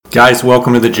Guys,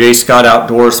 welcome to the J. Scott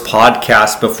Outdoors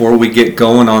podcast. Before we get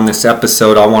going on this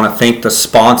episode, I want to thank the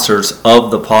sponsors of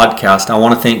the podcast. I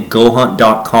want to thank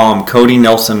GoHunt.com, Cody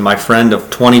Nelson, my friend of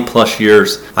 20 plus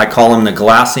years. I call him the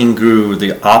glassing guru,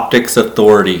 the optics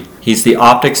authority. He's the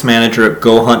optics manager at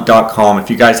GoHunt.com. If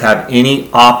you guys have any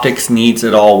optics needs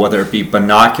at all, whether it be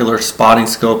binoculars, spotting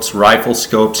scopes, rifle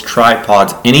scopes,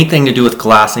 tripods, anything to do with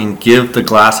glassing, give the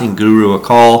glassing guru a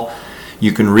call.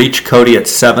 You can reach Cody at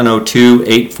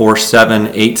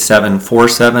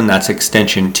 702-847-8747. That's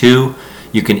extension 2.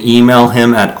 You can email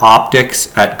him at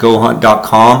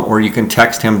optics@gohunt.com, or you can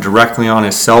text him directly on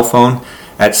his cell phone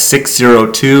at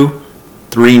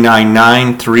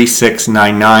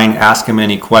 602-399-3699. Ask him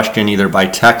any question either by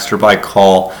text or by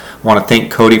call. I want to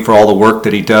thank Cody for all the work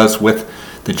that he does with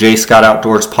the J. Scott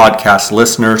Outdoors podcast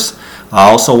listeners. I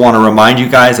also want to remind you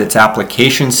guys it's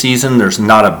application season. There's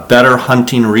not a better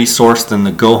hunting resource than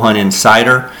the Go Hunt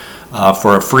Insider.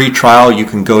 For a free trial, you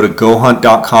can go to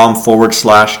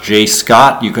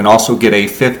gohunt.com/jscott. You can also get a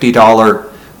 $50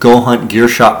 Go Hunt Gear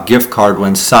Shop gift card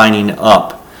when signing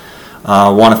up. I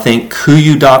want to thank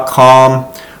KUIU.com,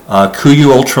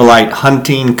 KUIU Ultralight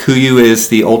Hunting. KUIU is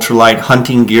the ultralight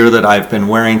hunting gear that I've been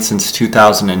wearing since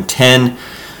 2010.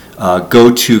 Go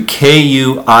to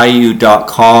KUIU.com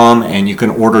and you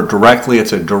can order directly.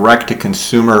 It's a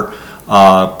direct-to-consumer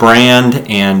brand,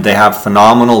 and they have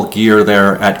phenomenal gear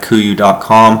there at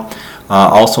KUIU.com. I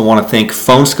also want to thank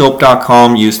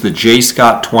Phonescope.com. Use the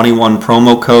JScott21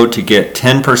 promo code to get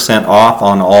 10% off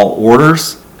on all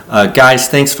orders. Guys,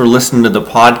 thanks for listening to the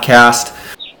podcast.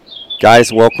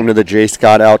 Guys, welcome to the J.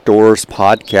 Scott Outdoors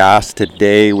podcast.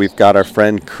 Today we've got our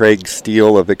friend Craig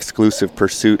Steele of Exclusive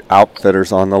Pursuit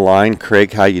Outfitters on the line.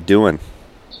 Craig, how you doing?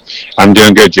 I'm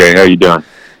doing good, Jay. How you doing?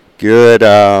 Good.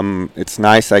 It's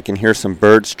nice. I can hear some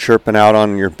birds chirping out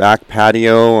on your back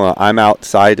patio. I'm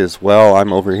outside as well.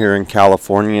 I'm over here in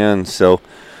California, and so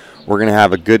we're going to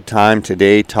have a good time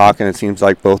today talking. It seems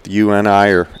like both you and I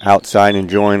are outside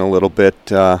enjoying a little bit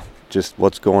just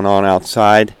what's going on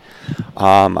outside.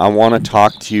 I want to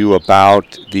talk to you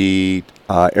about the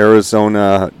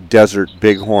Arizona Desert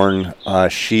Bighorn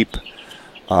sheep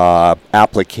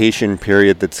application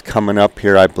period that's coming up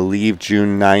here, I believe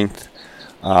June 9th,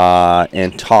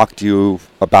 and talk to you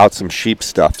about some sheep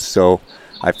stuff. So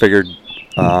I figured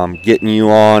getting you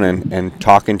on and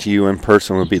talking to you in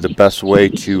person would be the best way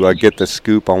to get the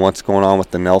scoop on what's going on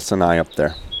with the Nelson Eye up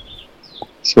there.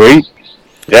 Sweet.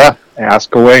 Yeah.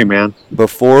 Ask away, man.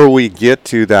 Before we get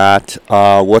to that,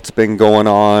 what's been going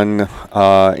on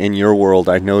in your world?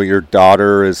 I know your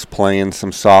daughter is playing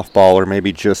some softball, or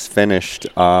maybe just finished.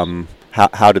 How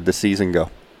did the season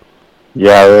go?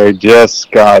 Yeah, they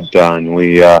just got done.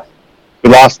 We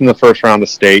lost in the first round of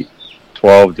state,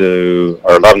 11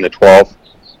 to 12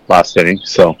 last inning.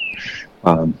 So,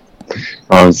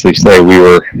 honestly, say we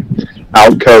were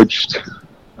outcoached,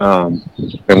 and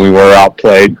we were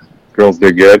outplayed. Girls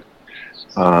did good.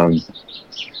 The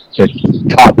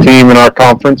top team in our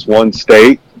conference won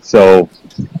state, so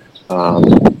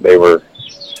they were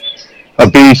a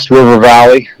beast. River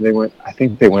Valley, I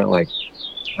think they went like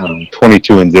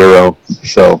 22-0.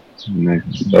 So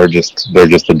they're just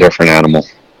a different animal.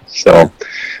 So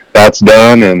that's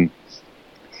done, and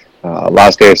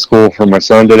last day of school for my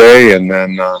son today, and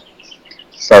then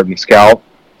starting to scout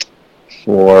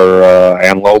for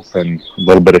antelope and a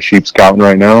little bit of sheep scouting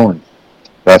right now, and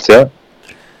that's it.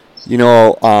 You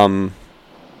know,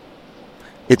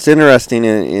 it's interesting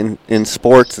in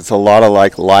sports. It's a lot of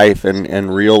like life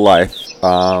and real life.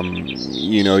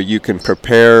 You know, you can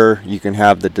prepare, you can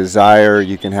have the desire,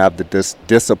 you can have the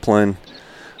discipline.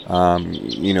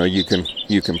 You know, you can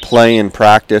play and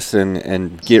practice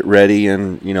and get ready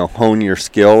and, you know, hone your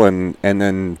skill. And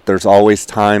then there's always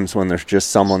times when there's just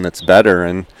someone that's better.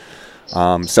 And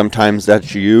sometimes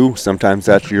that's you, sometimes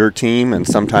that's your team, and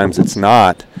sometimes it's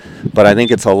not. But I think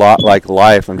it's a lot like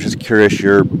life. I'm just curious,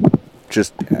 you're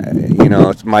just, you know,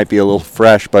 it might be a little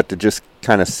fresh, but to just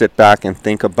kind of sit back and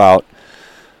think about,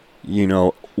 you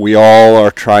know, we all are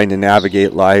trying to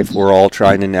navigate life. We're all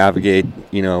trying to navigate,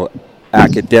 you know,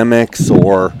 academics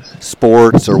or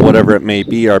sports or whatever it may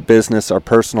be, our business, our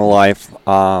personal life.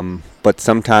 But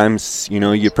sometimes, you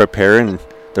know, you prepare and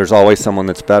there's always someone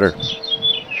that's better.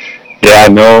 Yeah,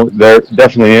 no, there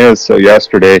definitely is. So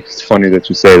yesterday, it's funny that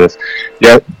you say this.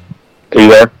 Yeah, are you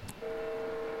there?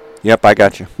 Yep, I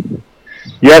got you.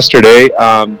 Yesterday,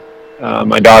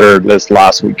 my daughter this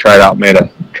last week made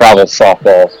a travel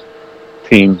softball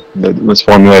team that was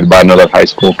formulated by another high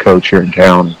school coach here in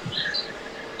town.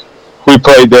 We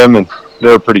played them, and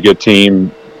they're a pretty good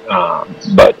team.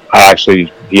 But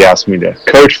he asked me to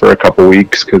coach for a couple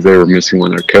weeks because they were missing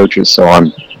one of their coaches. So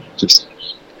I'm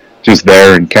just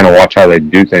there and kind of watch how they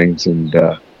do things. And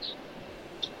are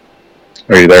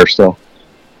you there still?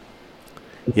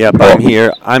 Yep,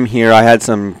 I'm here. I had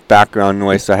some background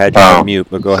noise, so I had you on mute,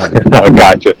 but go ahead. Oh,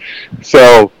 gotcha.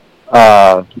 So,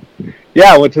 I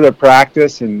went to the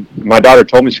practice, and my daughter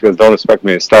told me, she goes, don't expect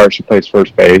me to start. She plays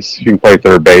first base. She can play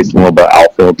third base and a little bit of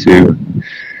outfield, too.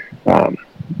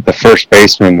 The first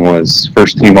baseman was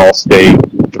first-team All-State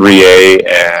 3A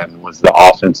and was the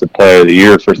Offensive Player of the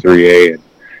Year for 3A.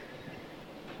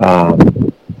 And,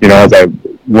 as I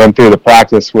went through the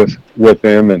practice with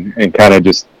him and kind of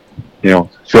just,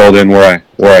 filled in where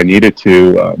I needed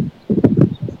to,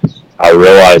 I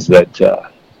realized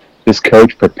that this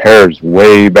coach prepares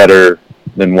way better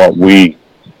than what we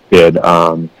did.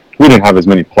 We didn't have as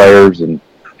many players, and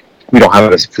we don't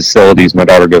have as facilities. My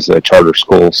daughter goes to a charter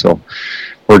school, so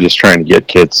we're just trying to get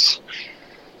kids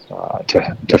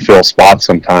to fill spots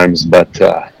sometimes. But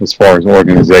as far as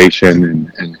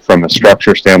organization and from a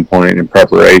structure standpoint and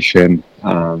preparation,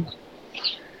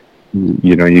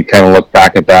 you kind of look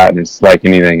back at that, and it's like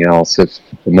anything else. If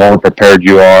the more prepared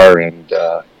you are, and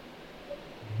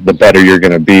the better you're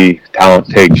going to be, talent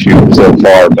takes you so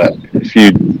far. But if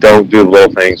you don't do the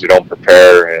little things, you don't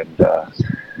prepare, and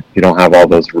you don't have all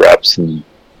those reps and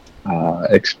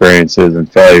experiences and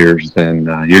failures, then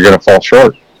you're going to fall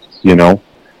short.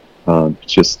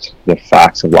 It's just the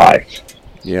facts of life.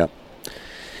 Yeah.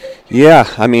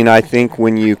 I mean, I think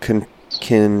when you can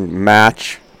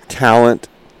match talent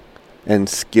and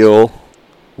skill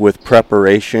with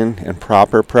preparation and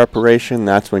proper preparation,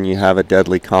 that's when you have a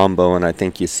deadly combo. And I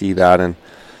think you see that, and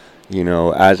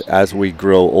as we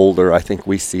grow older, I think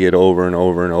we see it over and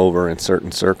over and over in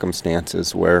certain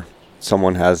circumstances where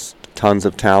someone has tons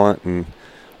of talent and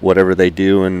whatever they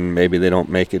do, and maybe they don't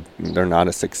make it, they're not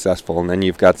as successful. And then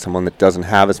you've got someone that doesn't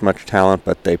have as much talent,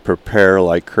 but they prepare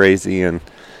like crazy, and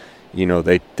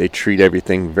they treat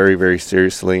everything very, very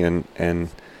seriously, and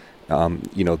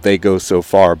they go so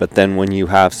far. But then when you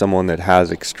have someone that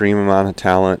has extreme amount of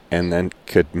talent and then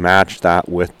could match that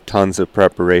with tons of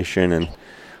preparation, and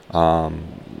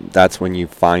that's when you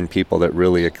find people that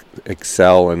really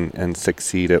excel and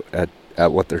succeed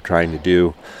at what they're trying to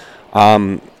do.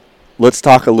 Let's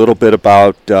talk a little bit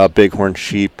about Bighorn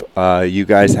Sheep. You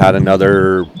guys had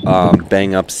another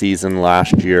bang-up season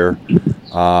last year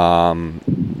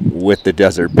with the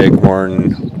Desert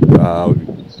Bighorn.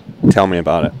 Tell me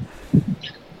about it.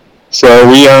 So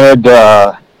we hunted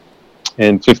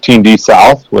in 15D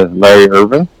South with Larry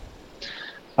Irvin,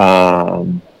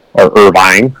 or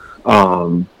Irvine.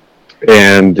 And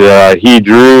he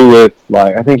drew with,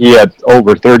 I think he had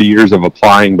over 30 years of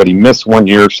applying, but he missed 1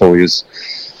 year, so he was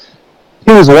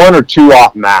 1 or 2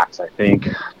 off max, I think,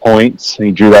 points.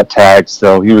 He drew that tag.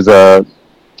 So he was a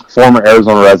former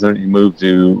Arizona resident. He moved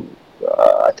to,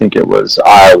 I think it was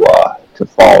Iowa, to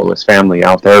follow his family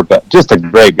out there. But just a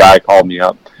great guy. Called me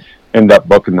up, ended up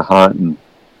booking the hunt. And,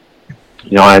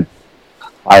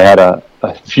 I had a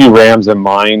few rams in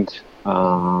mind.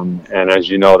 And as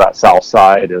you know, that south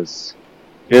side it's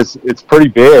pretty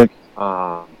big.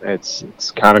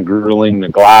 It's kind of grueling the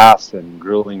glass and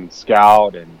grueling the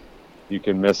scout, and you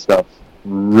can miss stuff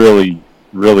really,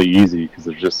 really easy because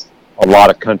there's just a lot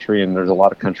of country, and there's a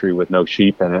lot of country with no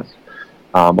sheep in it,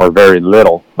 or very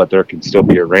little, but there can still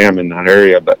be a ram in that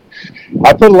area. But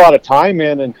I put a lot of time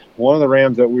in, and one of the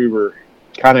rams that we were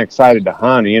kind of excited to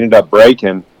hunt, he ended up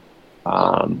breaking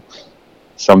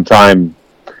sometime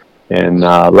in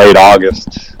late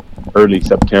August, early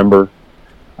September.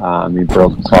 He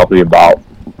broke probably about,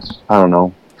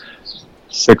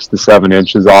 6 to 7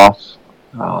 inches off.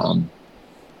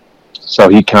 So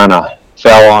he kind of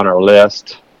fell on our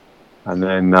list, and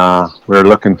then we were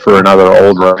looking for another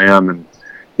old ram, and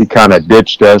he kind of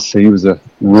ditched us. He was a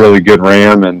really good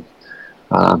ram, and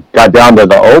got down to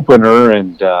the opener,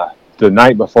 and the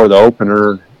night before the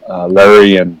opener,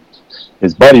 Larry and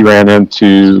his buddy ran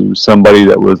into somebody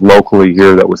that was locally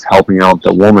here that was helping out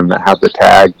the woman that had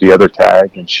the other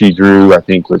tag, and she drew, I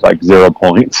think, with 0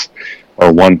 points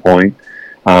or 1 point.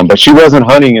 But she wasn't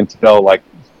hunting until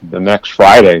the next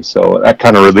Friday, so that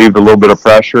kind of relieved a little bit of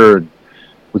pressure.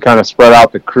 We kind of spread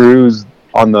out the crews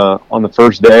on the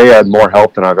first day. I had more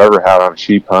help than I've ever had on a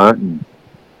sheep hunt. And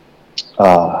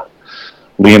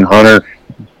Lee and Hunter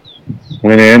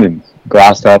went in and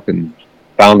glassed up and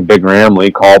found a big ram.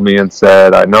 Lee called me and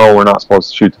said, I know we're not supposed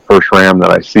to shoot the first ram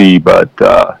that I see, but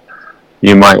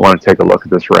you might want to take a look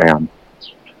at this ram.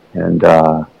 And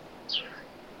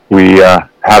we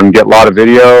had him get a lot of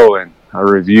video, and I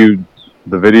reviewed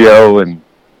the video and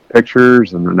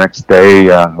pictures, and the next day,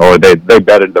 they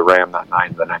bedded the ram that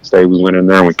night. The next day we went in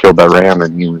there and we killed that ram,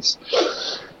 and he was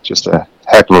just a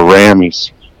heck of a ram.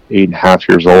 He's 8.5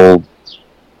 years old.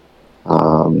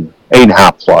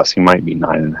 8.5 plus. He might be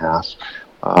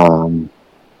 9.5.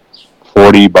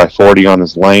 40 by 40 on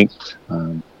his length.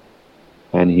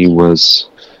 And he was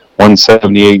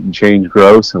 178 and change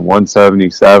gross and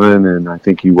 177, and I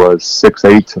think he was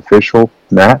 6/8 official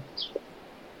net.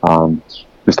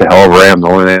 Just a hell of a ram. The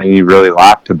only thing he really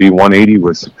lacked to be 180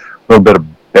 was a little bit of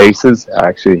bases. I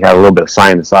actually had a little bit of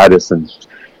sinusitis, and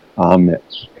it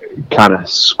kind of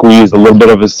squeezed a little bit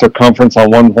of his circumference on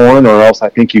one horn, or else I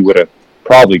think he would have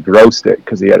probably grossed it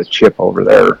because he had a chip over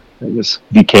there. It was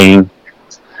decaying.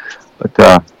 But,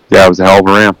 yeah, it was a hell of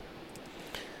a ram.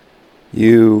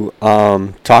 You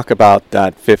talk about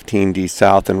that 15D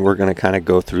South, and we're going to kind of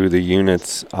go through the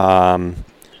units.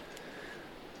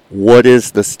 What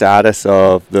is the status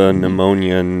of the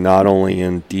pneumonia, not only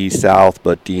in D South,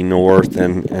 but D North,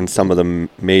 and some of the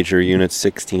major units,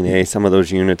 16A, some of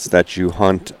those units that you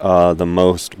hunt the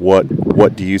most?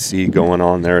 What do you see going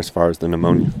on there as far as the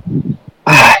pneumonia?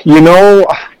 I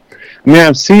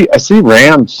see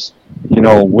rams,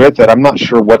 with it. I'm not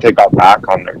sure what they got back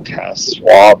on their test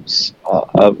swabs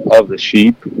of the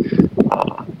sheep.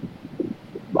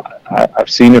 I've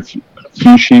seen a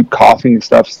few sheep coughing and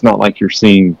stuff. It's not like I'm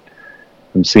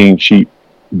seeing sheep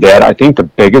dead. I think the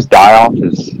biggest die-off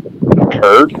is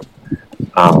occurred,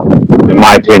 in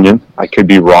my opinion. I could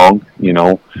be wrong,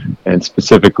 and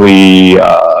specifically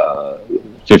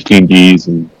 15Ds.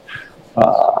 And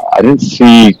I didn't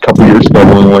see a couple years ago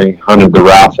when we hunted the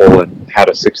raffle and had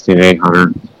a 16A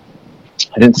hunter.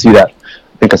 I didn't see that.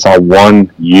 I think I saw one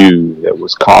ewe that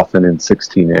was coughing in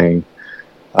 16A.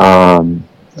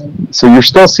 So you're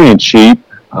still seeing sheep,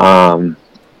 and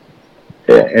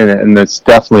it's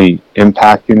definitely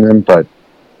impacting them. But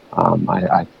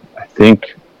I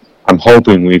think I'm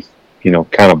hoping we've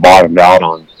kind of bottomed out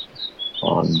on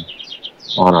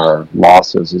our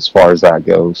losses as far as that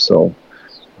goes. So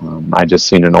I just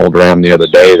seen an old ram the other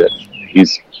day that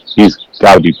he's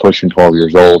got to be pushing 12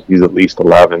 years old. He's at least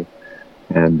 11,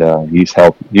 and he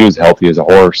was healthy as a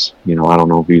horse. I don't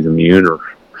know if he's immune or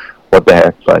what the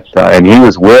heck, but and he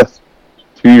was with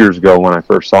 2 years ago when I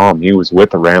first saw him. He was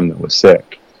with a ram that was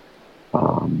sick,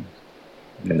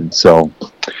 and so,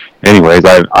 anyways,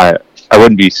 I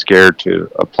wouldn't be scared to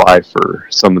apply for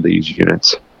some of these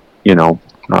units,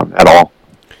 at all.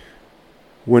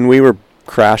 When we were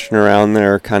crashing around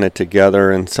there kind of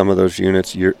together in some of those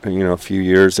units, a few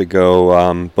years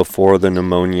ago, before the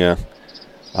pneumonia,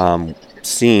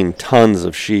 seeing tons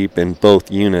of sheep in both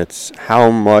units,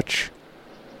 how much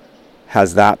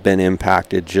has that been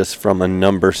impacted just from a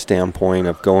number standpoint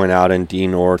of going out in D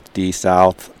North, D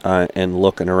South, and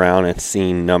looking around and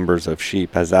seeing numbers of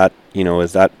sheep? Has that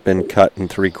been cut in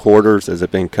 3/4? Has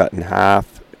it been cut in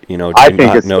half? Do you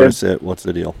not notice it? What's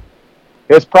the deal?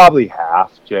 It's probably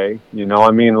half, Jay.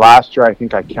 Last year I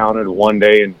think I counted one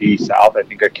day in D South. I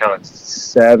think I counted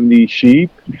 70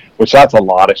 sheep, which that's a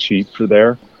lot of sheep for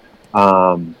there.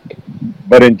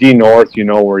 But in D North,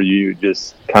 where you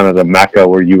just kind of the mecca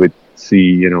where you would see,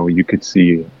 you could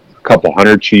see a couple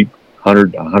hundred sheep,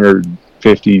 100,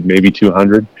 150, maybe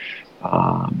 200.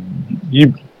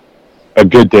 A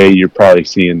good day, you're probably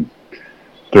seeing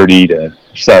 30 to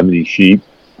 70 sheep.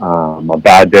 A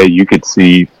bad day, you could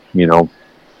see,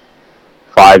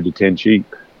 5 to 10 sheep.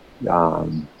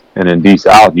 And in D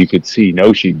South, you could see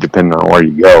no sheep depending on where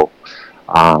you go.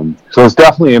 So it's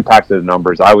definitely impacted the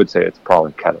numbers. I would say it's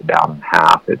probably cut it down in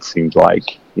half. It seems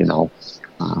like,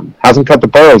 hasn't cut the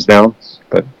burrows down,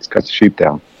 but it's cut the sheep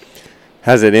down.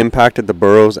 Has it impacted the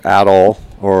burrows at all,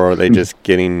 or are they just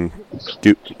getting,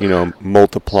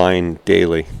 multiplying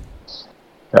daily?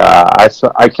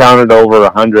 I counted over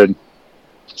 100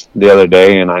 the other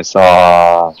day, and I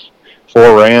saw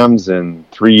 4 rams and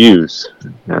 3 ewes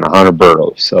and 100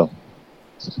 burrows. So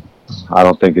I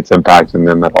don't think it's impacting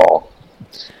them at all.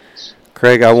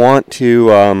 Craig, I want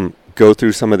to go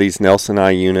through some of these Nelson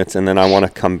Eye units, and then I want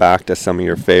to come back to some of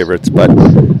your favorites. But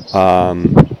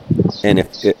and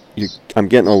I'm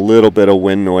getting a little bit of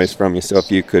wind noise from you, so if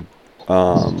you could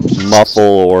muffle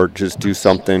or just do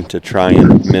something to try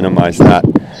and minimize that.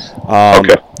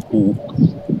 Okay.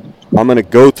 I'm going to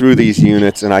go through these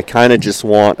units, and I kind of just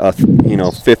want a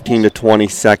 15 to 20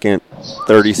 second,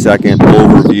 30 second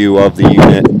overview of the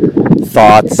unit.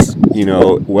 Thoughts,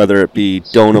 whether it be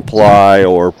don't apply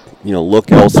or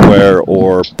look elsewhere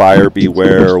or buyer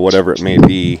beware or whatever it may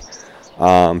be.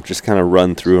 Just kind of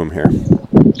run through them here.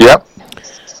 Yep.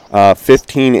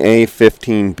 15A,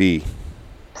 15B.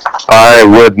 I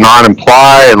would not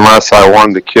imply unless I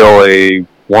wanted to kill a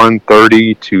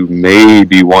 130 to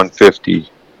maybe 150.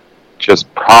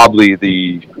 Just probably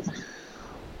the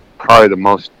probably the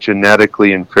most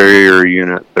genetically inferior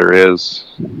unit there is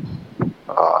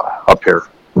up here.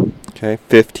 Okay,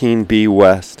 15B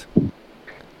West.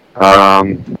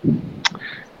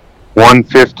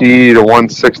 150 to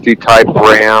 160 type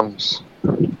rams.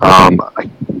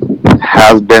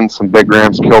 Has been some big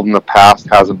rams killed in the past.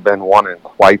 Hasn't been one in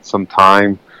quite some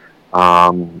time.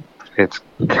 It's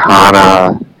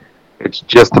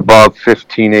just above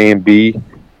 15A and B.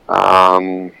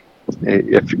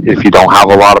 If you don't have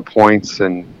a lot of points,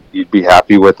 and you'd be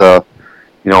happy with a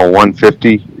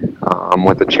 150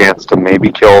 with a chance to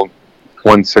maybe kill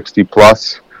 160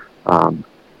 plus,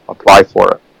 apply for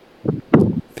it.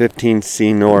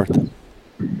 15C North.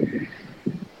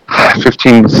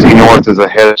 15C North is a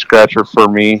head scratcher for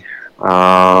me.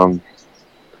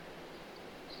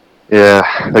 Yeah,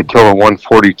 they killed a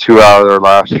 142 out of there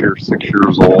last year, 6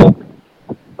 years old.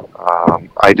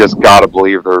 I just gotta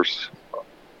believe there's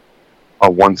a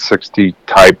 160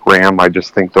 type ram. I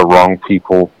just think the wrong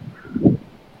people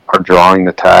are drawing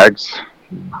the tags.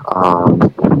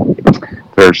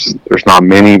 There's not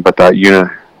many, but that unit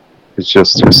is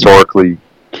just historically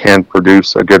can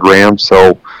produce a good ram.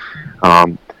 So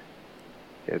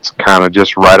it's kind of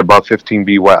just right above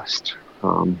 15B West,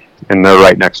 and they're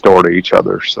right next door to each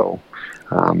other. So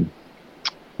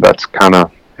that's kind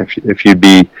of, if you'd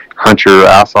be hunt your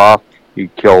ass off,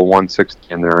 you'd kill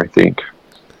 160 in there, I think.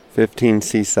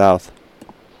 15C South.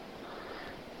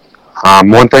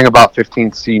 One thing about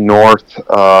 15C North,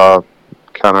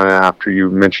 kind of after you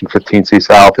mentioned 15C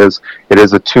South, is it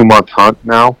is a 2-month hunt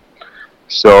now.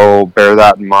 So bear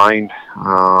that in mind.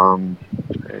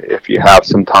 If you have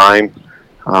some time,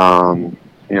 I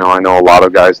know a lot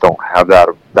of guys don't have that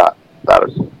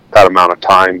amount of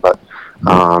time, but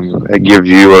it gives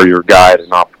you or your guide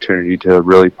an opportunity to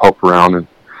really poke around and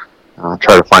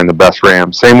try to find the best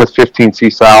ram. Same with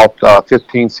 15C South.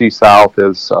 15C South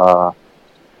is,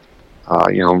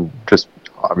 just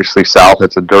obviously south.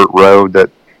 It's a dirt road that,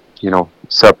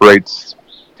 separates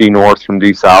D North from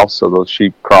D South, so those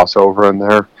sheep cross over in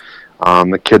there.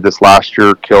 The kid this last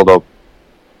year killed a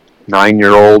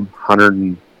 9-year-old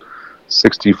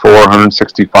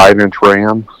 165-inch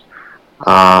ram.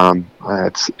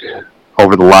 It's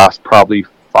over the last probably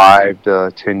 5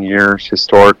 to 10 years.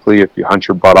 Historically, if you hunt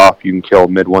your butt off, you can kill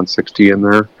mid 160 in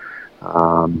there.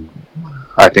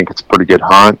 I think it's a pretty good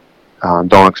hunt.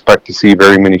 Don't expect to see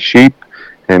very many sheep,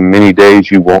 and many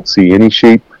days you won't see any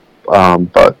sheep,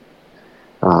 but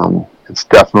it's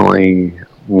definitely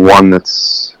one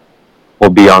will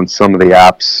be on some of the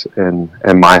apps in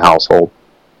my household.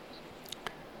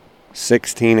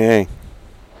 16A.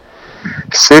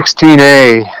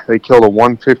 16A, they killed a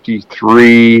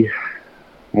 153,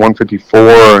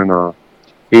 154, and a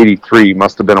 83.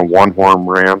 Must have been a one-horn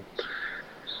ram.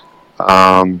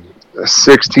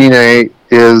 16A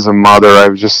is a mother.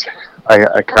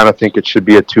 I kind of think it should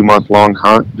be a 2-month-long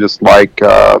hunt, just like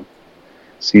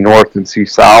C North and C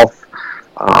South.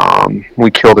 We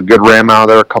killed a good ram out of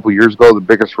there a couple years ago. The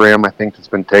biggest ram I think that's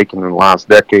been taken in the last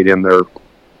decade in there.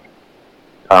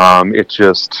 It's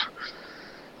just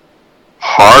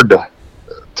hard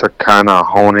to kind of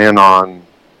hone in on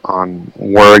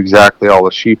where exactly all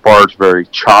the sheep are. It's very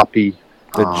choppy.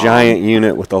 The giant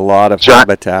unit with a lot of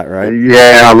habitat, right?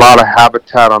 Yeah, a lot of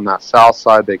habitat on that south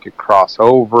side. They could cross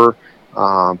over.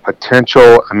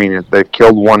 Potential. I mean, they've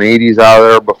killed 180s out of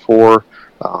there before.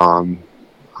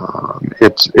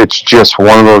 It's just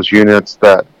one of those units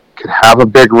that could have a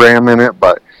big ram in it,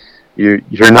 but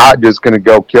you're not just going to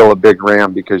go kill a big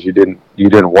ram because you didn't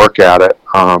work at it.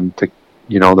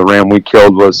 The ram we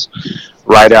killed was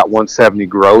right at 170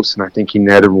 gross, and I think he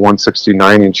netted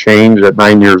 169 and change at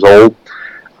 9 years old.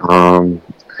 We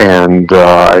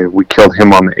killed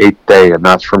him on the 8th day, and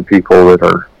that's from people that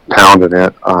are pounding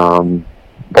it.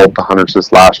 Both the hunters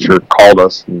this last year called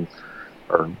us, and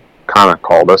I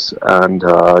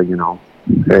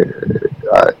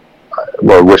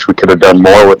wish we could have done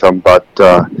more with them, but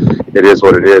it is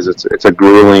what it is. It's a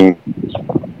grueling,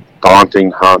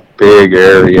 daunting hunt, big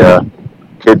area.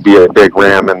 Could be a big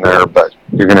ram in there, but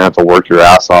you're going to have to work your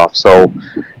ass off. So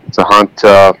it's a hunt.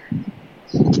 I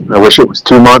wish it was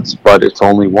 2 months, but it's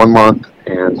only 1 month.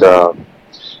 And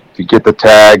if you get the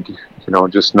tag,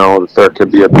 just know that there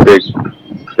could be a big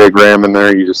ram in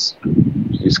there. You just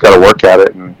got to work at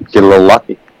it and get a little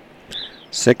lucky.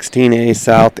 16A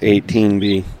South,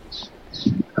 18B.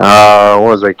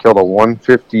 They killed a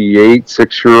 158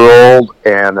 6-year-old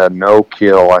and a no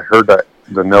kill. I heard that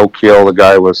the no kill, the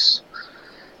guy was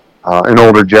an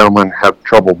older gentleman, have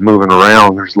trouble moving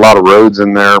around. There's a lot of roads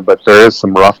in there, but there is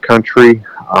some rough country.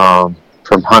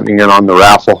 From hunting it on the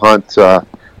raffle hunt,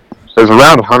 there's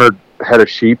around 100 head of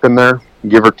sheep in there.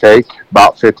 give or take.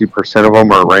 About 50% of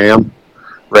them are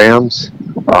rams.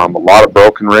 A lot of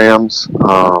broken rams.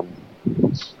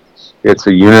 It's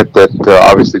a unit that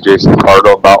obviously Jason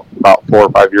Cardo about 4 or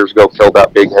 5 years ago killed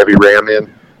that big heavy ram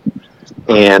in,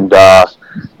 and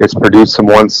it's produced some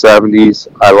 170s.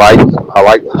 I like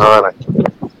the hunt.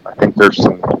 I think there's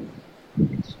some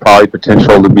probably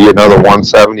potential to be another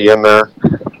 170 in there.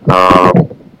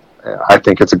 I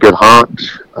think it's a good hunt.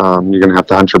 You're going to have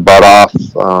to hunt your butt off.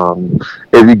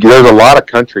 There's a lot of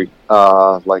country.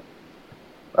 Like,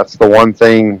 that's the one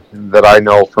thing that I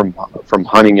know from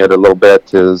hunting it a little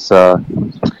bit is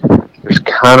there's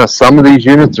kind of some of these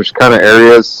units, there's kind of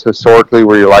areas historically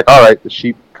where you're like, all right, the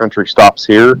sheep country stops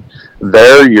here.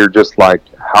 There, you're just like,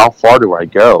 how far do I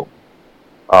go?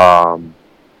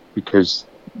 Because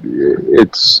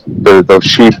those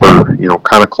sheep are,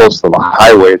 kind of close to the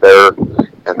highway there,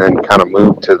 and then kind of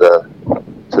move to the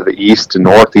east and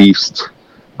northeast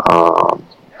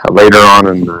later on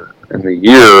in the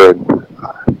year,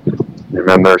 and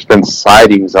then there's been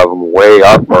sightings of them way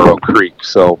up Burrow Creek,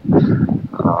 so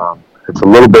it's a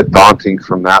little bit daunting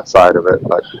from that side of it.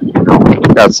 But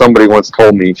as somebody once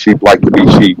told me, sheep like to be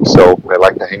sheep, so they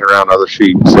like to hang around other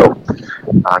sheep. So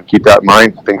keep that in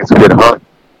mind. I think it's a good hunt.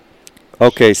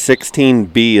 Okay,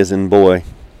 16B is in boy.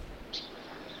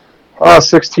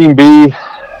 16B,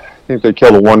 I think they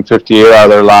killed a 158 out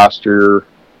of there last year.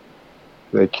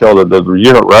 They killed the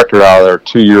unit record out of there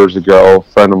 2 years ago. A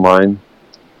friend of mine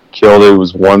killed it. It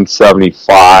was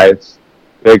 175.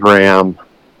 Big ram.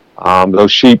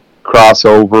 Those sheep cross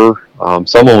over.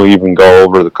 Some will even go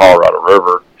over the Colorado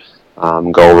River,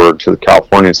 go over to the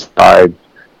California side.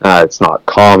 It's not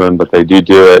common, but they do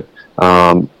it.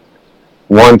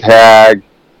 One tag,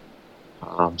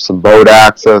 some boat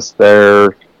access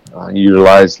there.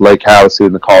 Utilize Lake Havasu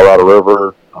in the Colorado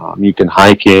River. You can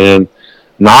hike in.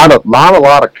 Not a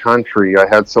lot of country. I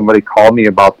had somebody call me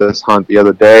about this hunt the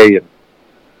other day, and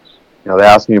they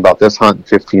asked me about this hunt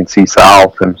in 15C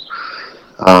South, and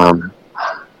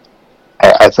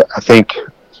I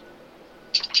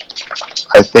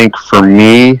think for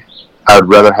me, I would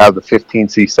rather have the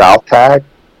 15C South tag,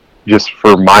 just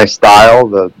for my style,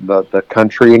 the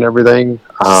country and everything.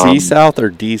 C South or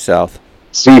D South?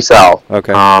 C South.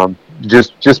 Okay.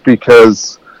 Just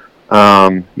because you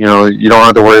don't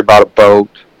have to worry about a boat,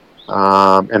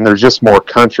 and there's just more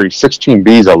country. 16B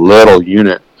is a little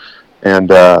unit, and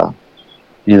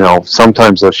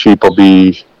sometimes those sheep will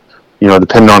be,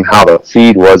 depending on how the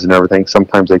feed was and everything,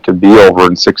 sometimes they could be over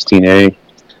in 16A.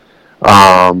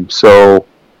 So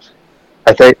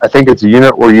I think it's a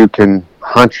unit where you can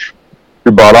hunt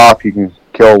your butt off. You can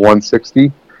kill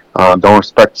 160. Don't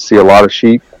expect to see a lot of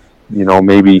sheep.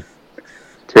 Maybe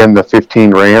 10 to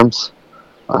 15 rams.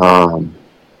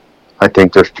 I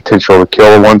think there's potential to kill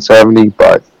a 170,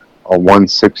 but a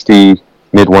 160,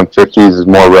 mid 150s is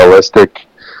more realistic.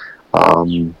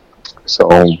 So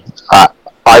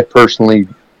I personally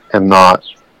am not.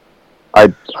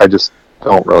 I just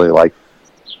don't really like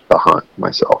the hunt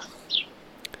myself.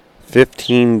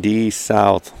 15D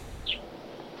South.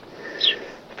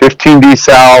 15D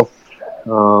South.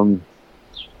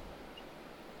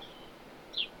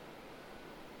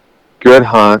 Good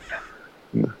hunt.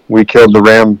 We killed the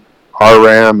ram, our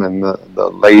ram, and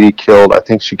the lady killed, I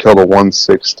think she killed a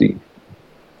 160.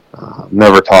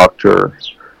 Never talked to her.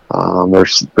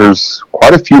 There's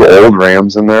quite a few old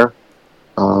rams in there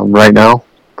right now.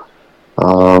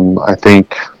 I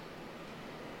think,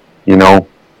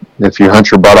 if you hunt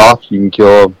your butt off, you can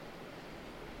kill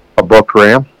a book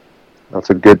ram. That's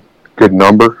a good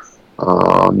number.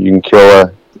 You can kill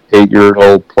a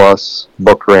 8-year-old plus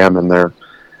book ram in there.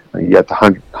 You have to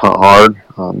hunt hard.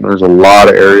 There's a lot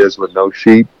of areas with no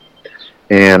sheep,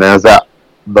 and as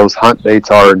those hunt dates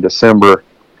are in December,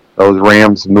 those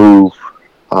rams move.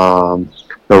 The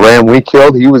ram we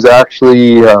killed, he was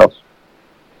actually had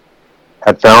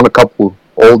found a couple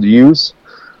old ewes.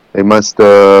 They must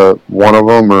one of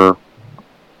them or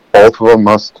both of them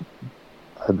must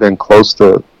have been close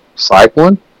to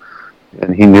cycling,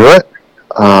 and he knew it.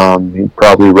 He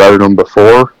probably rutted them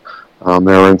before.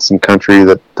 They were in some country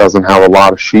that doesn't have a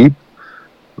lot of sheep,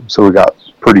 so we got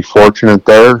pretty fortunate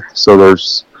there. So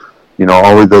there's,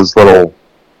 always those little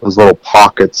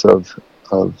pockets of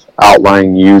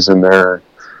outlying ewes in there.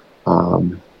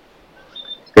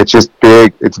 It's just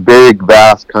big. It's big,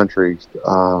 vast country.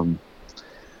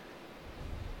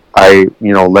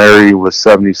 Larry was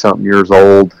 70-something years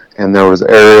old, and there was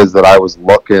areas that I was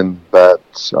looking that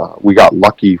we got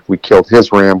lucky. We killed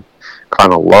his ram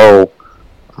kind of low.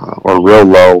 Or real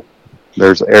low.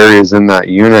 There's areas in that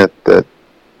unit that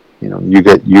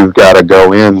you've got to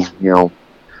go in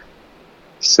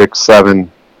 6,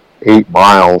 7, 8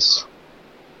 miles,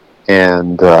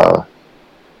 and to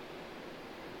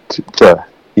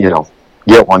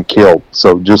get one killed.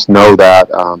 So just know that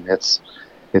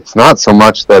it's not so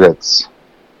much that it's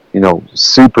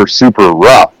super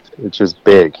rough. It's just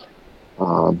big,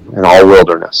 and all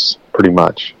wilderness pretty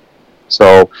much.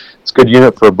 So it's a good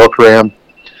unit for a book ram.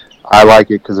 I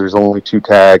like it because there's only 2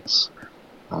 tags.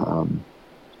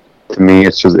 To me,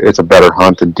 it's a better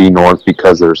hunt than D North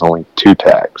because there's only 2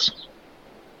 tags.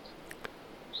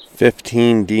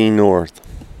 15 D North.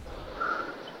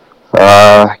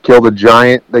 Killed a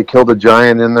giant. They killed a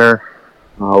giant in there.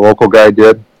 A local guy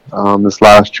did this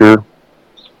last year.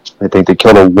 I think they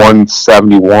killed a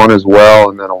 171 as well,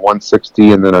 and then a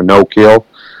 160, and then a no kill.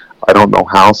 I don't know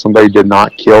how somebody did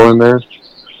not kill in there.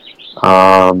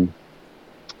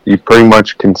 You pretty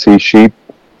much can see sheep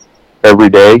every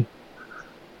day.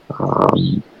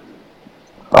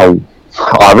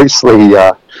 Obviously,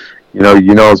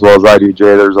 you know as well as I do,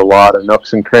 Jay, there's a lot of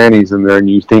nooks and crannies in there, and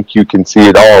you think you can see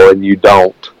it all, and you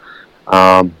don't.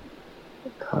 A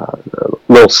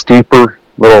little steeper,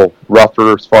 a little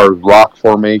rougher as far as rock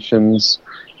formations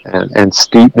and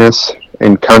steepness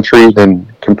in country than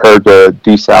compared to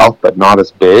D South, but not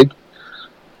as big.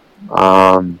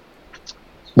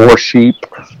 More sheep.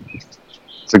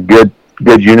 It's a good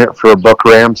unit for a buck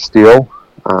ram still.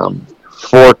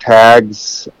 4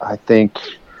 tags, I think,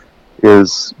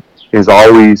 is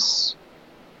always,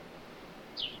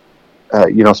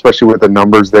 especially with the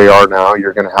numbers they are now,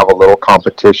 you're going to have a little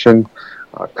competition.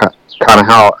 Kind of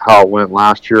how it went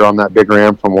last year on that big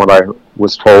ram, from what I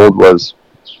was told, was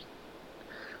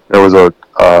there was a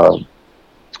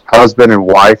husband and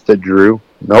wife that drew,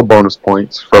 no bonus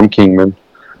points, from Kingman.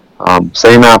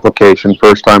 Same application,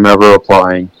 first time ever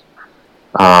applying.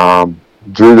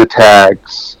 Drew the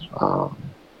tags.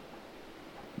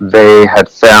 They had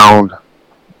found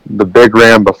the big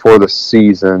ram before the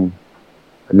season.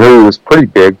 I knew he was pretty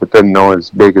big, but didn't know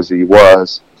as big as he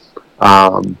was.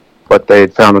 But they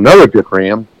had found another good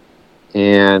ram,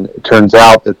 and it turns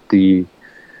out that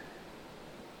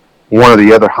one of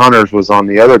the other hunters was on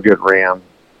the other good ram,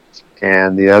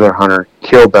 and the other hunter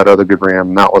killed that other good ram,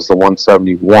 and that was the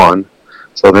 171.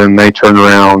 So then they turned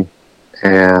around,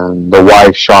 and the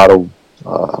wife shot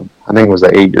I think it was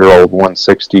an 8-year-old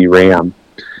 160 ram,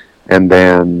 and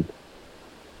then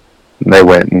they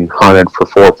went and hunted for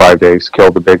 4 or 5 days,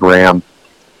 killed the big ram,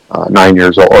 9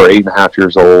 years old, or 8.5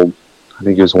 years old. I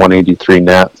think it was 183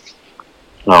 net.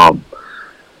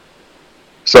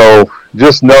 So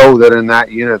just know that in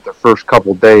that unit, the first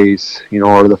couple days,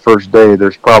 or the first day,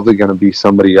 there's probably going to be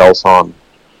somebody else on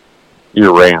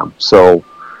your ram. So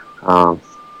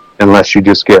unless you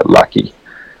just get lucky.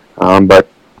 But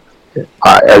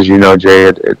as you know, Jay,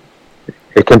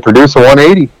 it can produce a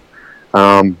 180,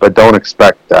 but don't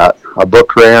expect that. A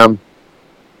book ram,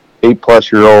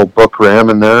 8-plus-year-old book ram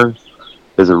in there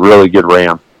is a really good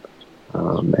ram.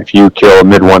 If you kill a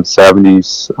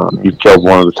mid-170s, you've killed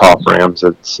one of the top rams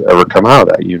that's ever come out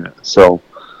of that unit. So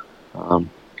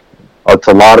it's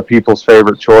a lot of people's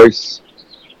favorite choice.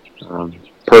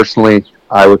 Personally,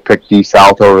 I would pick D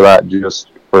South over that just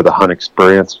for the hunt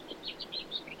experience.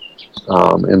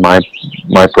 In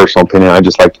my personal opinion, I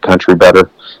just like the country better,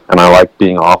 and I like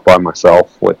being off by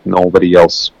myself with nobody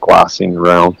else glassing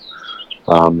around.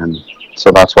 And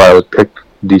so that's why I would pick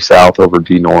D South over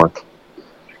D North.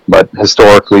 But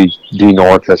historically, D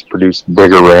North has produced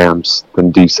bigger rams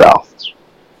than D South.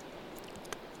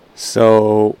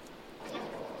 So,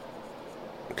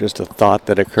 just a thought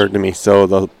that occurred to me. So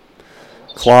the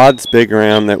Claude's big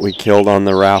ram that we killed on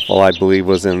the raffle, I believe,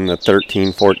 was in the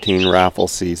 13-14 raffle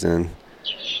season.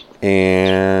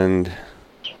 And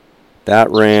that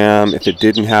ram, if it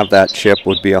didn't have that chip,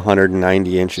 would be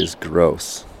 190 inches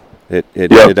gross. It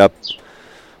ended up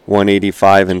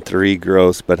 185 and 3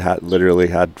 gross, but literally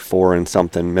had 4 and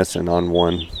something missing on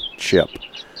one chip.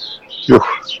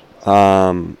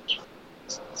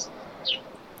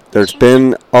 There's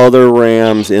been other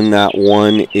rams in that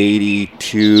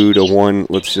 182 to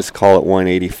let's just call it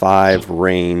 185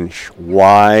 range.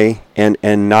 Why? And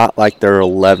not like they're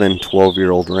 11,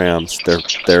 12-year-old rams. They're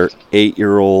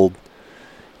 8-year-old,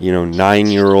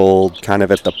 9-year-old, kind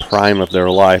of at the prime of their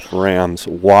life rams.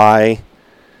 Why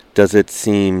does it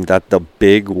seem that the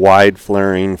big,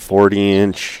 wide-flaring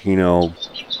 40-inch, the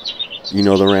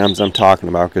rams I'm talking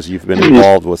about because you've been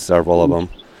involved with several of them,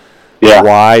 yeah.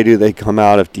 Why do they come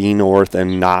out of D North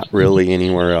and not really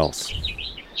anywhere else?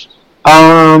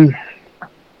 Well,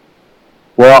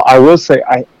 I will say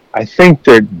I think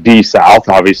they're D South.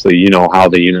 Obviously, you know how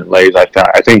the unit lays. I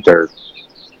think there's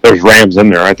rams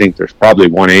in there. I think there's probably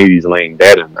 180s laying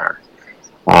dead in there.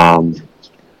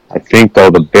 I think though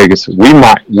the biggest we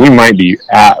might be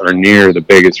at or near the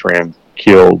biggest ram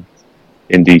killed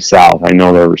in D South. I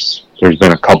know there's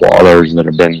been a couple others that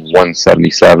have been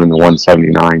 177 to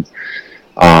 179.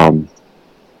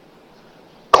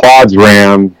 Claude's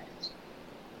ram,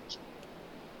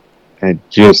 and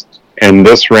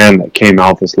this ram that came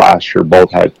out this last year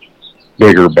both had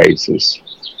bigger bases.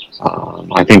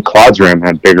 I think Claude's ram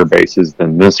had bigger bases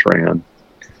than this ram.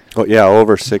 Oh yeah,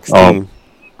 over 16.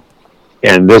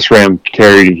 And this ram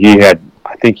carried.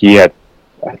 I think he had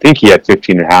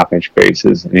 15 and a half inch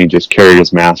bases, and he just carried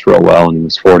his mass real well, and he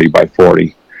was 40 by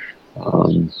 40.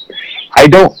 I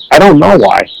don't know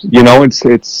why. You know, it's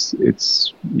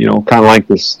kind of like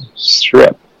this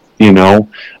strip. You know,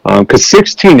 because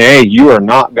 16A you are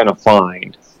not going to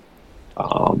find,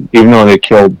 even though they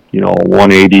killed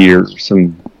 180 or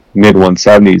some mid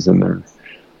 170s in there.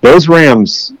 Those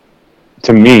rams,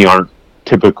 to me, aren't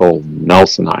typical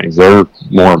Nelsonized. They're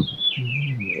more.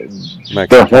 Mexican.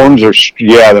 Their horns are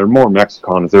they're more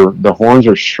Mexicanos. The horns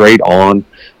are straight on.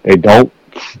 They don't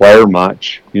flare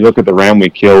much. You look at the ram we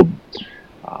killed.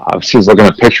 I was just looking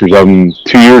at pictures of him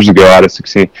 2 years ago out of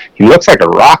 16. He looks like a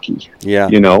Rocky. Yeah.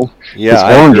 You know.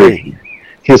 Yeah.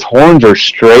 His horns are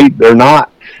straight. They're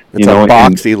not. It's a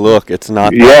boxy look. It's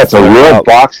not. Yeah, it's a real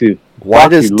boxy. Why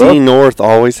does D North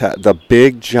always have the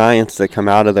big giants that come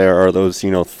out of there? Are those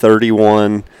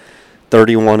 31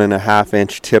 and a half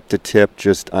inch tip to tip?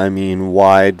 Just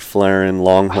wide flaring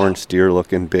longhorn steer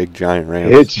looking big giant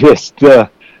rams. It just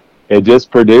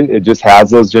has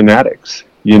those genetics,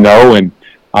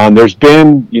 and there's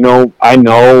been, I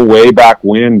know way back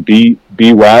when B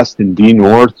West and D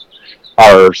North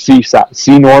or C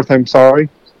North,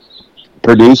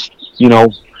 produced,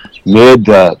 mid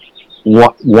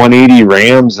 180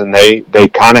 rams, and they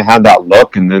kind of had that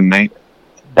look, and then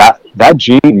that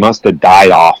gene must have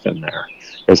died off in there,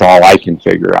 is all I can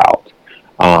figure out,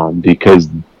 because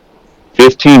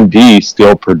 15D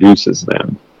still produces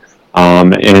them.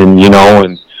 And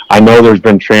I know there's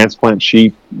been transplant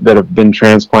sheep that have been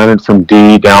transplanted from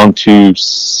D down to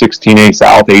 16A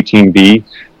South, 18B.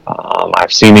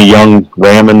 I've seen a young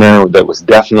ram in there that was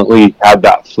definitely had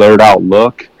that flared out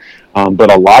look.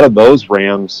 But a lot of those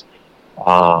rams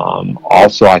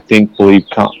also, I believe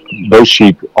those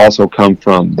sheep also come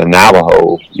from the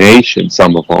Navajo Nation,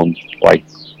 some of them, like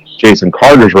Jason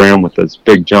Carter's ram with those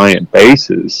big giant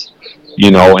bases,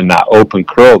 and that open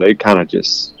curl, they kind of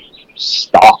just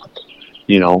stop.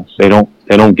 They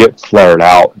don't get flared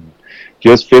out.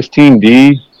 Just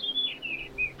 15D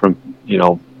from,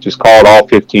 just call it all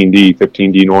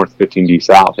 15D North, 15D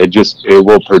South. It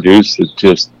will produce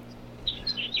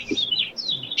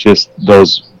just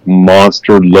those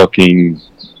monster looking,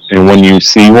 and when you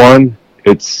see one,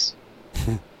 it's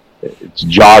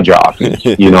jaw-dropping.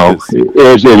 You're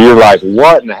like,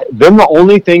 what? Then the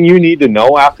only thing you need to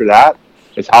know after that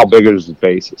is how big is his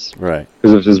bases. Right.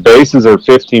 Because if his bases are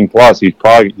 15 plus, he's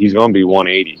going to be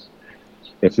 180.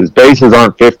 If his bases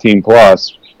aren't 15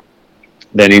 plus,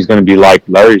 then he's going to be like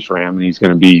Larry's ram, and he's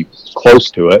going to be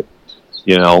close to it.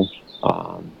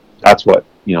 That's what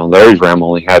Larry's ram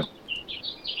only had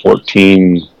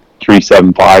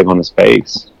 14.375 on his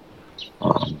base,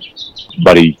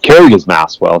 but he carried his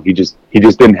mass well. He just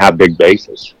didn't have big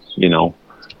bases. And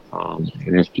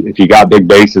if you got big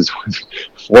bases with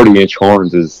 40-inch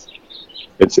horns,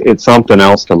 it's something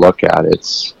else to look at.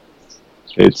 It's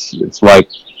like,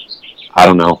 I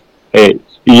don't know. And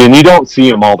you don't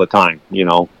see them all the time.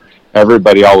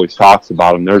 Everybody always talks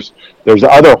about them. There's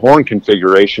other horn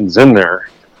configurations in there.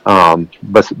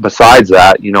 But besides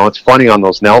that, it's funny on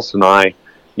those Nelsoni,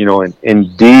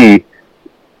 in D,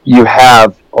 you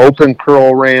have open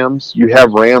curl rams. You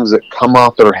have rams that come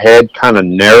off their head kind of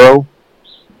narrow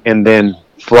and then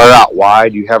flare out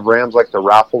wide. You have rams like the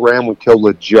raffle ram we killed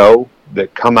with Joe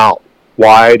that come out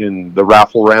wide, and the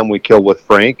raffle ram we killed with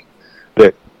Frank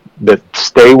that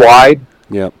stay wide.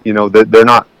 Yeah.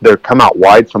 They're come out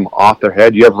wide from off their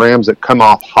head. You have rams that come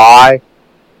off high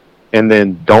and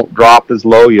then don't drop as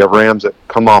low. You have rams that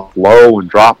come off low and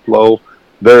drop low.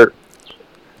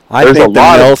 I think the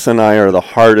Nelsoni are the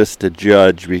hardest to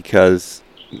judge because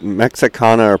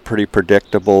Mexicana are pretty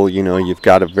predictable. You've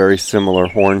got a very similar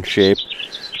horn shape,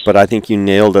 but I think you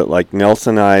nailed it. Like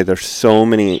Nelsoni, there's so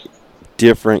many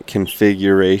different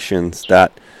configurations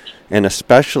and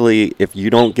especially if you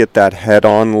don't get that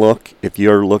head-on look, if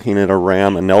you're looking at a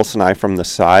ram, a Nelsoni from the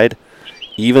side,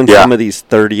 even some of these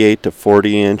 38 to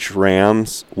 40-inch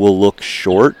rams will look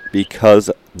short because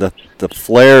the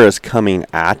flare is coming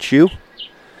at you.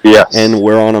 Yes. And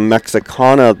where on a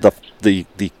Mexicana,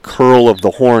 the curl of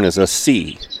the horn is a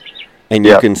C. and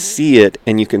you can see it,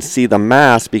 and you can see the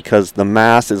mass because the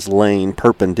mass is laying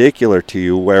perpendicular to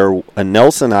you, where a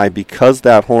Nelsonite, because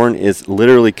that horn is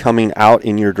literally coming out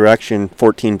in your direction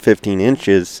 14, 15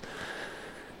 inches,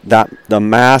 that the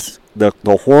mass, the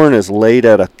horn is laid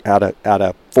at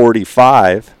a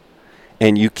 45,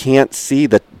 and you can't see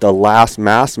the last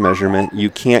mass measurement. You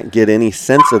can't get any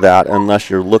sense of that unless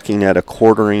you're looking at a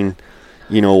quartering,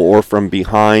 or from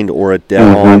behind, or a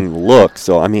dead-on look.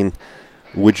 So, I mean,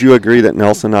 would you agree that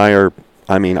Nelsonite are,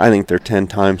 I think they're 10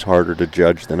 times harder to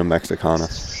judge than a Mexicana?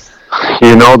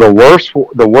 The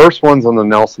worst ones on the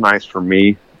Nelsonites for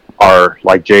me are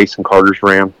like Jason Carter's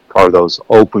ram, are those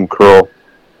open curl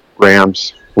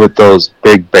rams with those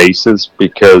big bases,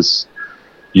 because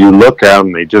you look at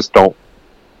them, they just don't,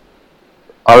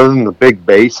 other than the big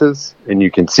bases, and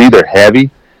you can see they're heavy,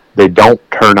 they don't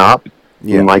turn up.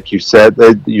 Yeah. And like you said,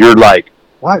 you're like,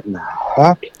 what in the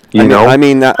heck?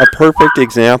 A perfect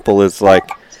example is like,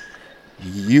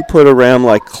 you put a ram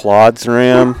like Claude's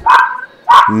ram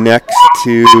next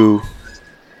to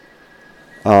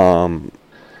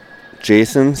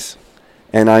Jason's,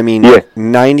 and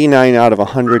 99 out of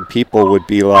 100 people would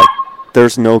be like,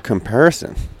 there's no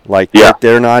comparison.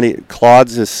 They're not.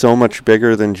 Claude's is so much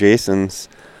bigger than Jason's,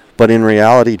 but in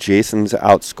reality, Jason's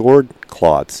outscored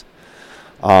Claude's.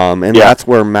 That's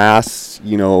where mass,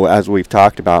 as we've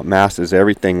talked about, mass is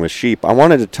everything with sheep. I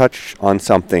wanted to touch on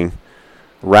something,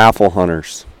 raffle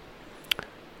hunters.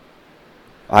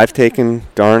 I've taken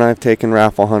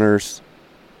raffle hunters.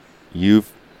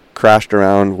 You've crashed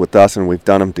around with us, and we've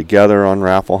done them together on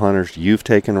raffle hunters. You've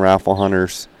taken raffle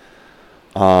hunters.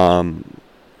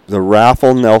 The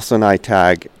raffle Nelsonite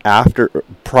tag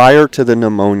prior to the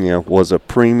pneumonia was a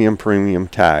premium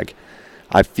tag.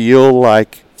 I feel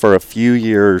like for a few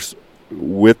years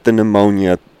with the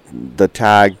pneumonia, the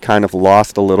tag kind of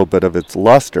lost a little bit of its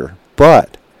luster.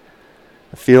 But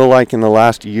I feel like in the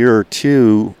last year or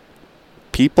two,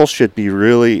 people should be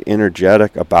really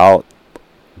energetic about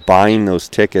buying those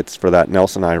tickets for that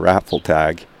Nelsonite raffle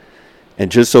tag.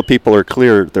 And just so people are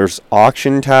clear, there's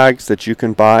auction tags that you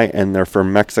can buy, and they're for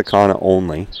Mexicana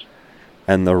only.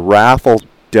 And the raffle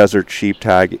desert sheep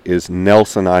tag is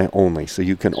Nelsonite only, so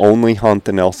you can only hunt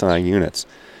the Nelsonite units.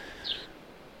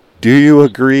 Do you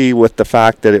agree with the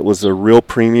fact that it was a real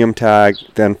premium tag,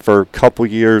 then for a couple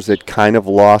years it kind of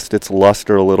lost its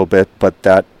luster a little bit, but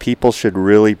that people should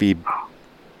really be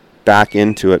back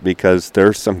into it because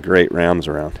there's some great rams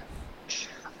around?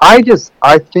 I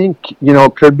think,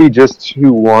 it could be just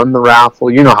who won the raffle.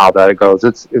 You know how that goes.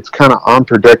 It's kind of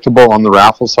unpredictable on the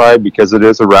raffle side because it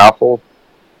is a raffle.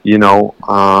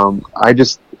 I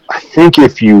think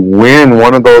if you win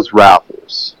one of those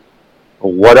raffles,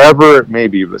 whatever it may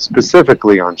be, but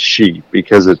specifically on sheep,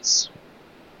 because that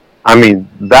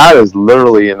is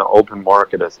literally in the open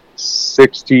market a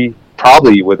 60,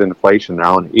 probably with inflation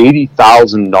now, an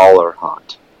 $80,000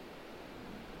 hunt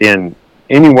in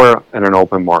anywhere in an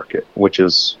open market, which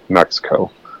is Mexico.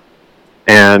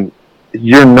 And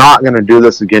you're not going to do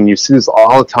this again. You see this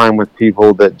all the time with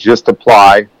people that just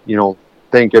apply.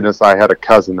 Thank goodness I had a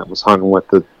cousin that was hunting with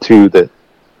the two that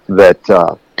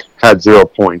had 0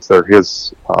 points. They're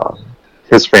his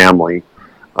family,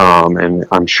 and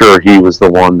I'm sure he was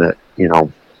the one that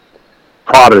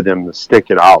prodded him to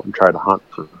stick it out and try to hunt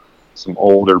for some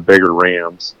older, bigger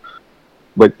rams.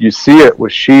 But you see it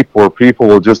with sheep where people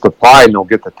will just apply and they'll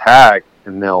get the tag,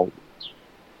 and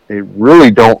they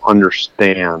really don't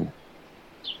understand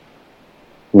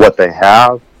what they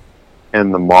have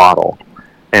and the model.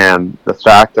 And the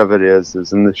fact of it is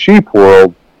in the sheep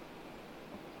world,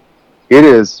 it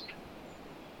is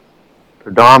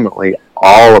predominantly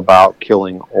all about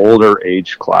killing older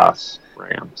age class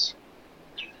rams.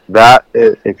 That,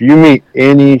 if you meet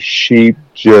any sheep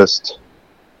just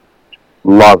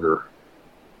lover,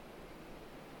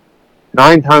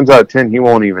 9 times out of 10, he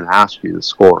won't even ask you the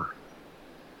score.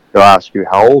 He'll ask you,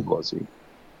 how old was he?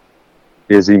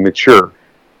 Is he mature?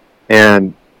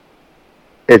 And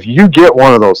if you get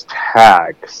one of those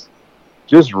tags,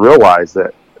 just realize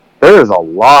that there is a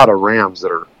lot of rams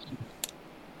that are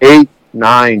 8,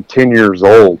 9, 10 years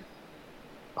old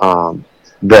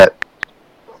that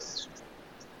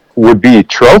would be a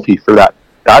trophy for that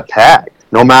tag,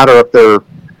 no matter if they're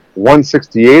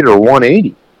 168 or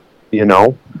 180,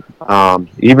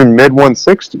 even mid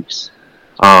 160s.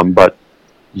 But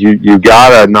you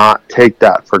gotta not take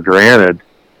that for granted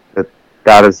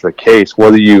that is the case.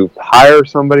 Whether you hire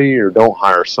somebody or don't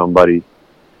hire somebody,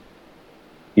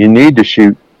 you need to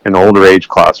shoot an older age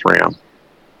class ram.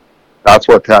 That's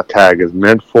what that tag is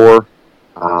meant for.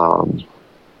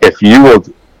 If you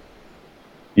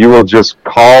will just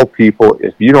call people,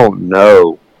 if you don't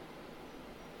know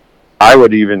I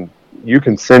would even, you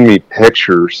can send me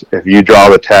pictures if you draw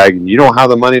the tag and you don't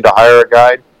have the money to hire a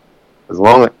guide. As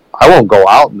long as I won't go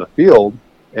out in the field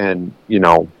and,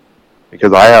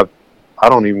 because I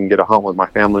don't even get to hunt with my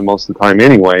family most of the time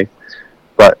anyway,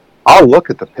 but I'll look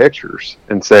at the pictures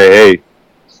and say, hey,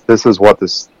 this is what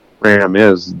this ram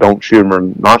is. Don't shoot him or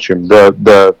not shoot him.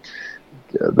 The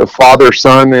father,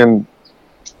 son, and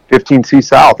 15C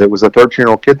South, it was a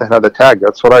 13-year-old kid that had the tag.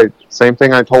 That's what same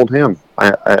thing I told him.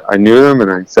 I knew him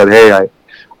and I said, hey,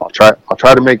 I'll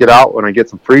try to make it out when I get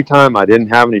some free time. I didn't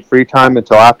have any free time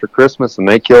until after Christmas, and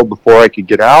they killed before I could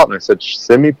get out. And I said,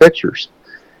 send me pictures.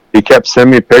 He kept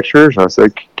sending me pictures. I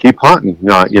said, keep hunting.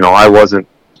 I wasn't.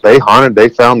 They hunted. They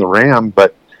found the ram,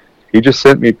 but he just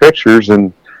sent me pictures,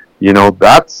 and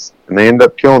and they ended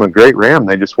up killing a great ram.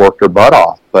 They just worked their butt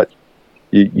off. But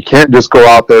you can't just go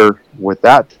out there with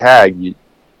that tag. You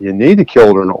need to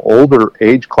kill an older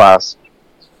age class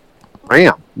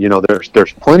ram.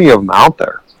 There's plenty of them out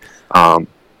there.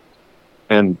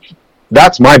 And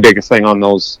that's my biggest thing on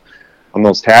those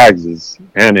tags is,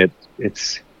 and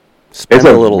it's spend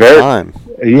a little time.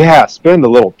 Yeah, spend a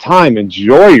little time.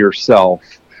 Enjoy yourself.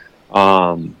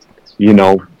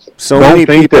 So many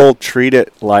people treat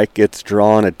it like it's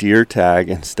drawing a deer tag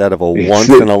instead of a once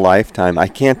in a lifetime. I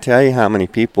can't tell you how many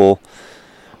people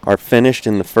are finished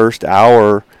in the first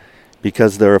hour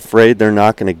because they're afraid they're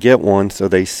not going to get one, so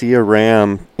they see a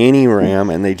ram, any ram,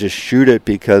 and they just shoot it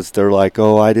because they're like,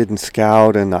 oh, I didn't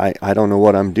scout and I don't know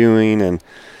what I'm doing. And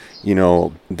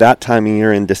that time of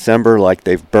year in December, like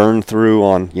they've burned through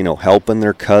on, helping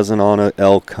their cousin on an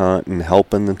elk hunt and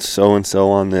helping so-and-so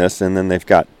on this, and then they've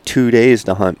got 2 days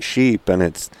to hunt sheep, and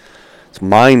it's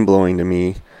mind-blowing to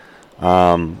me.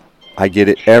 I get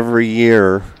it every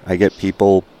year. I get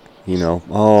people,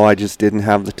 oh, I just didn't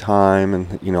have the time,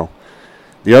 and,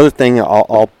 the other thing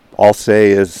I'll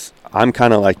say is I'm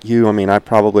kind of like you. I mean, I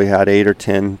probably had 8 or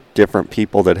 10 different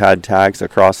people that had tags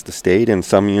across the state, and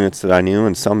some units that I knew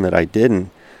and some that I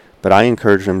didn't. But I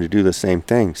encourage them to do the same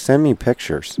thing. Send me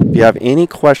pictures. If you have any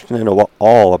question at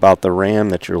all about the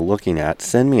ram that you're looking at,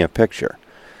 send me a picture.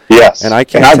 Yes. And I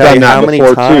can't tell you how many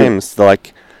times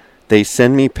like they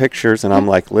send me pictures, and I'm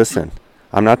like, listen,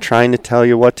 I'm not trying to tell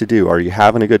you what to do. Are you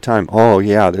having a good time? Oh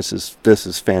yeah, this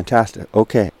is fantastic.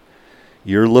 Okay.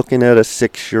 You're looking at a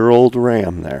 6-year-old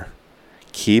ram there.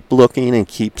 Keep looking and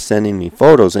keep sending me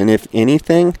photos. And if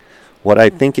anything, what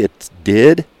I think it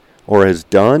did or has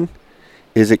done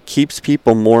is it keeps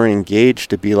people more engaged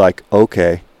to be like,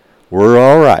 okay, we're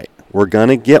all right. We're going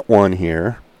to get one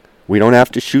here. We don't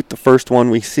have to shoot the first one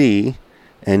we see.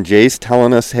 And Jay's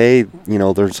telling us, hey,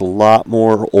 there's a lot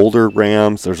more older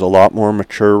rams. There's a lot more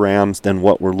mature rams than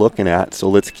what we're looking at. So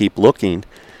let's keep looking.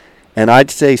 And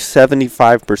I'd say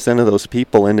 75% of those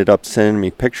people ended up sending me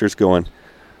pictures going,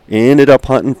 ended up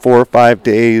hunting 4 or 5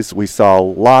 days. We saw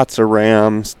lots of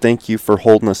rams. Thank you for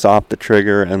holding us off the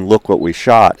trigger, and look what we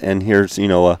shot. And here's, a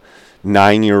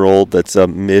 9-year-old that's a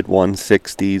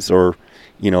mid-160s, or,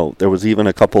 there was even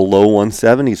a couple low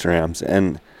 170s rams.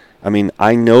 And, I mean,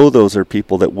 I know those are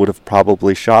people that would have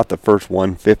probably shot the first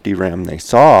 150 ram they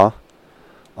saw.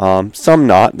 Some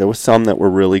not. There was some that were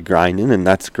really grinding, and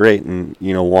that's great, and,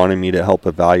 wanting me to help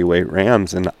evaluate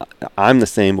rams. And I'm the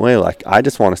same way. Like, I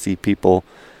just want to see people,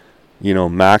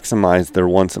 maximize their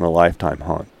once-in-a-lifetime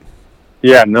hunt.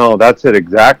 Yeah, no, that's it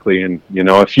exactly. And,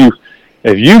 if you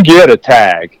get a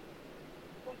tag,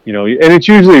 and it's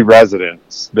usually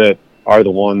residents that are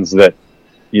the ones that,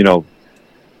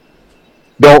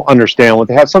 don't understand what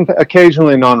they have. Some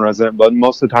occasionally non-resident, but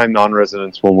most of the time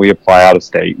non-residents, when we apply out of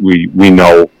state, we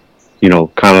know,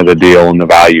 kind of the deal and the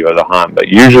value of the hunt. But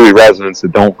usually residents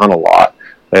that don't hunt a lot,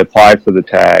 they apply for the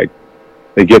tag,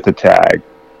 they get the tag.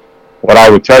 What I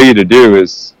would tell you to do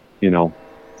is, go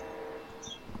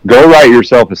write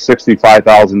yourself a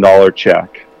 $65,000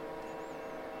 check,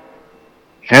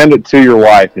 hand it to your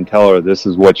wife and tell her this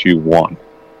is what you won.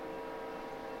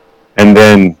 And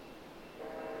then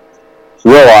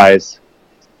realize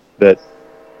that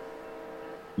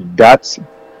that's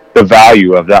the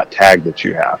value of that tag that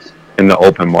you have in the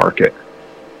open market.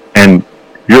 And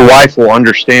your wife will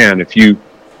understand if you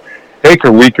take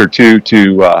a week or two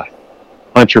to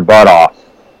hunt your butt off,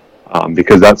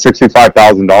 because that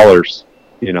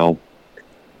 $65,000,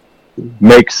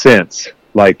 makes sense.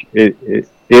 Like it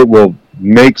will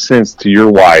make sense to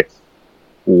your wife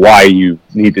why you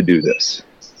need to do this.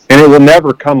 And it will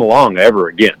never come along ever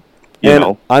again.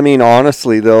 I mean,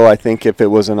 honestly, though, I think if it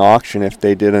was an auction, if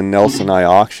they did a Nelson Eye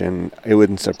auction, it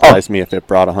wouldn't surprise me if it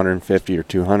brought 150 or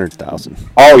 200,000.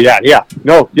 Oh yeah.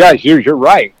 No, yeah, you're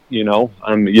right.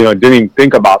 Didn't even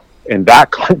think about in that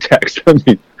context. I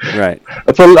mean, Right.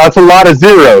 That's a lot of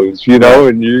zeros, you know,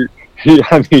 and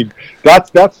I mean,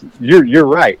 you're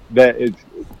right. That it's.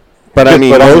 But I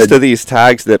mean, most of these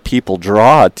tags that people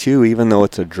draw too, even though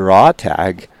it's a draw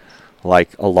tag,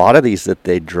 like a lot of these that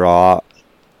they draw,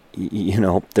 you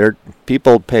know,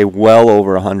 people pay well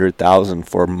over $100,000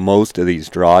 for most of these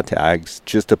draw tags,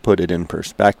 just to put it in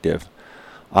perspective.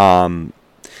 Craig,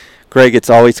 it's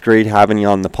always great having you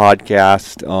on the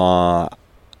podcast.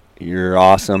 You're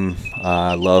awesome.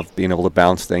 I love being able to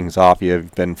bounce things off you.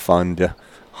 You've been fun to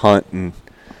hunt and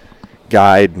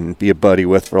guide and be a buddy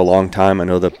with for a long time. I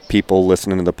know the people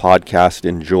listening to the podcast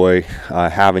enjoy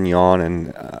having you on,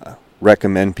 and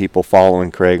recommend people following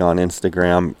Craig on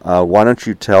Instagram. Why don't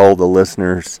you tell the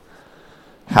listeners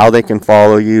how they can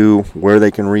follow you, where they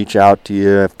can reach out to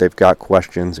you if they've got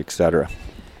questions, etc.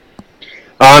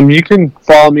 You can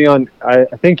follow me on, I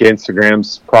think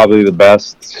Instagram's probably the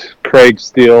best, Craig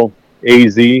Steele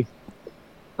AZ.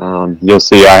 You'll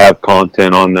see I have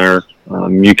content on there.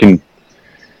 You can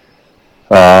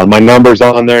my number's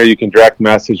on there. You can direct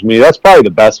message me. That's probably the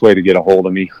best way to get a hold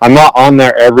of me. I'm not on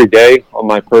there every day on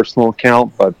my personal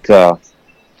account, but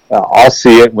I'll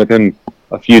see it within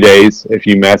a few days if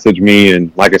you message me.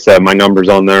 And like I said, my number's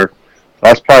on there.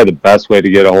 That's probably the best way to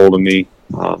get a hold of me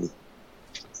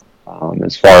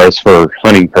as far as for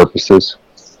hunting purposes.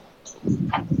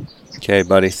 Okay,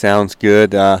 buddy. Sounds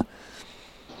good.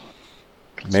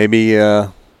 Maybe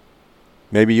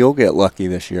you'll get lucky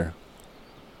this year.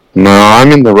 No,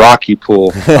 I'm in the Rocky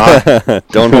pool.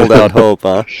 Don't hold out hope,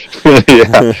 huh?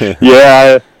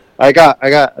 Yeah. I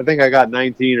think I got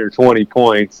 19 or 20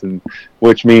 points, and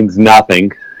which means nothing.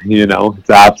 You know, it's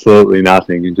absolutely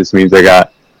nothing. It just means I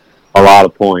got a lot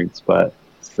of points. But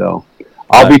so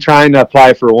I'll be trying to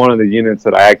apply for one of the units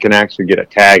that I can actually get a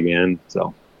tag in.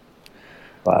 So,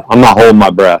 but I'm not holding my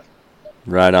breath.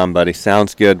 Right on, buddy.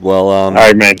 Sounds good. Well, all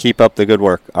right, man. Keep up the good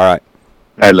work. All right.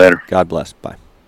 All right, later. God bless. Bye.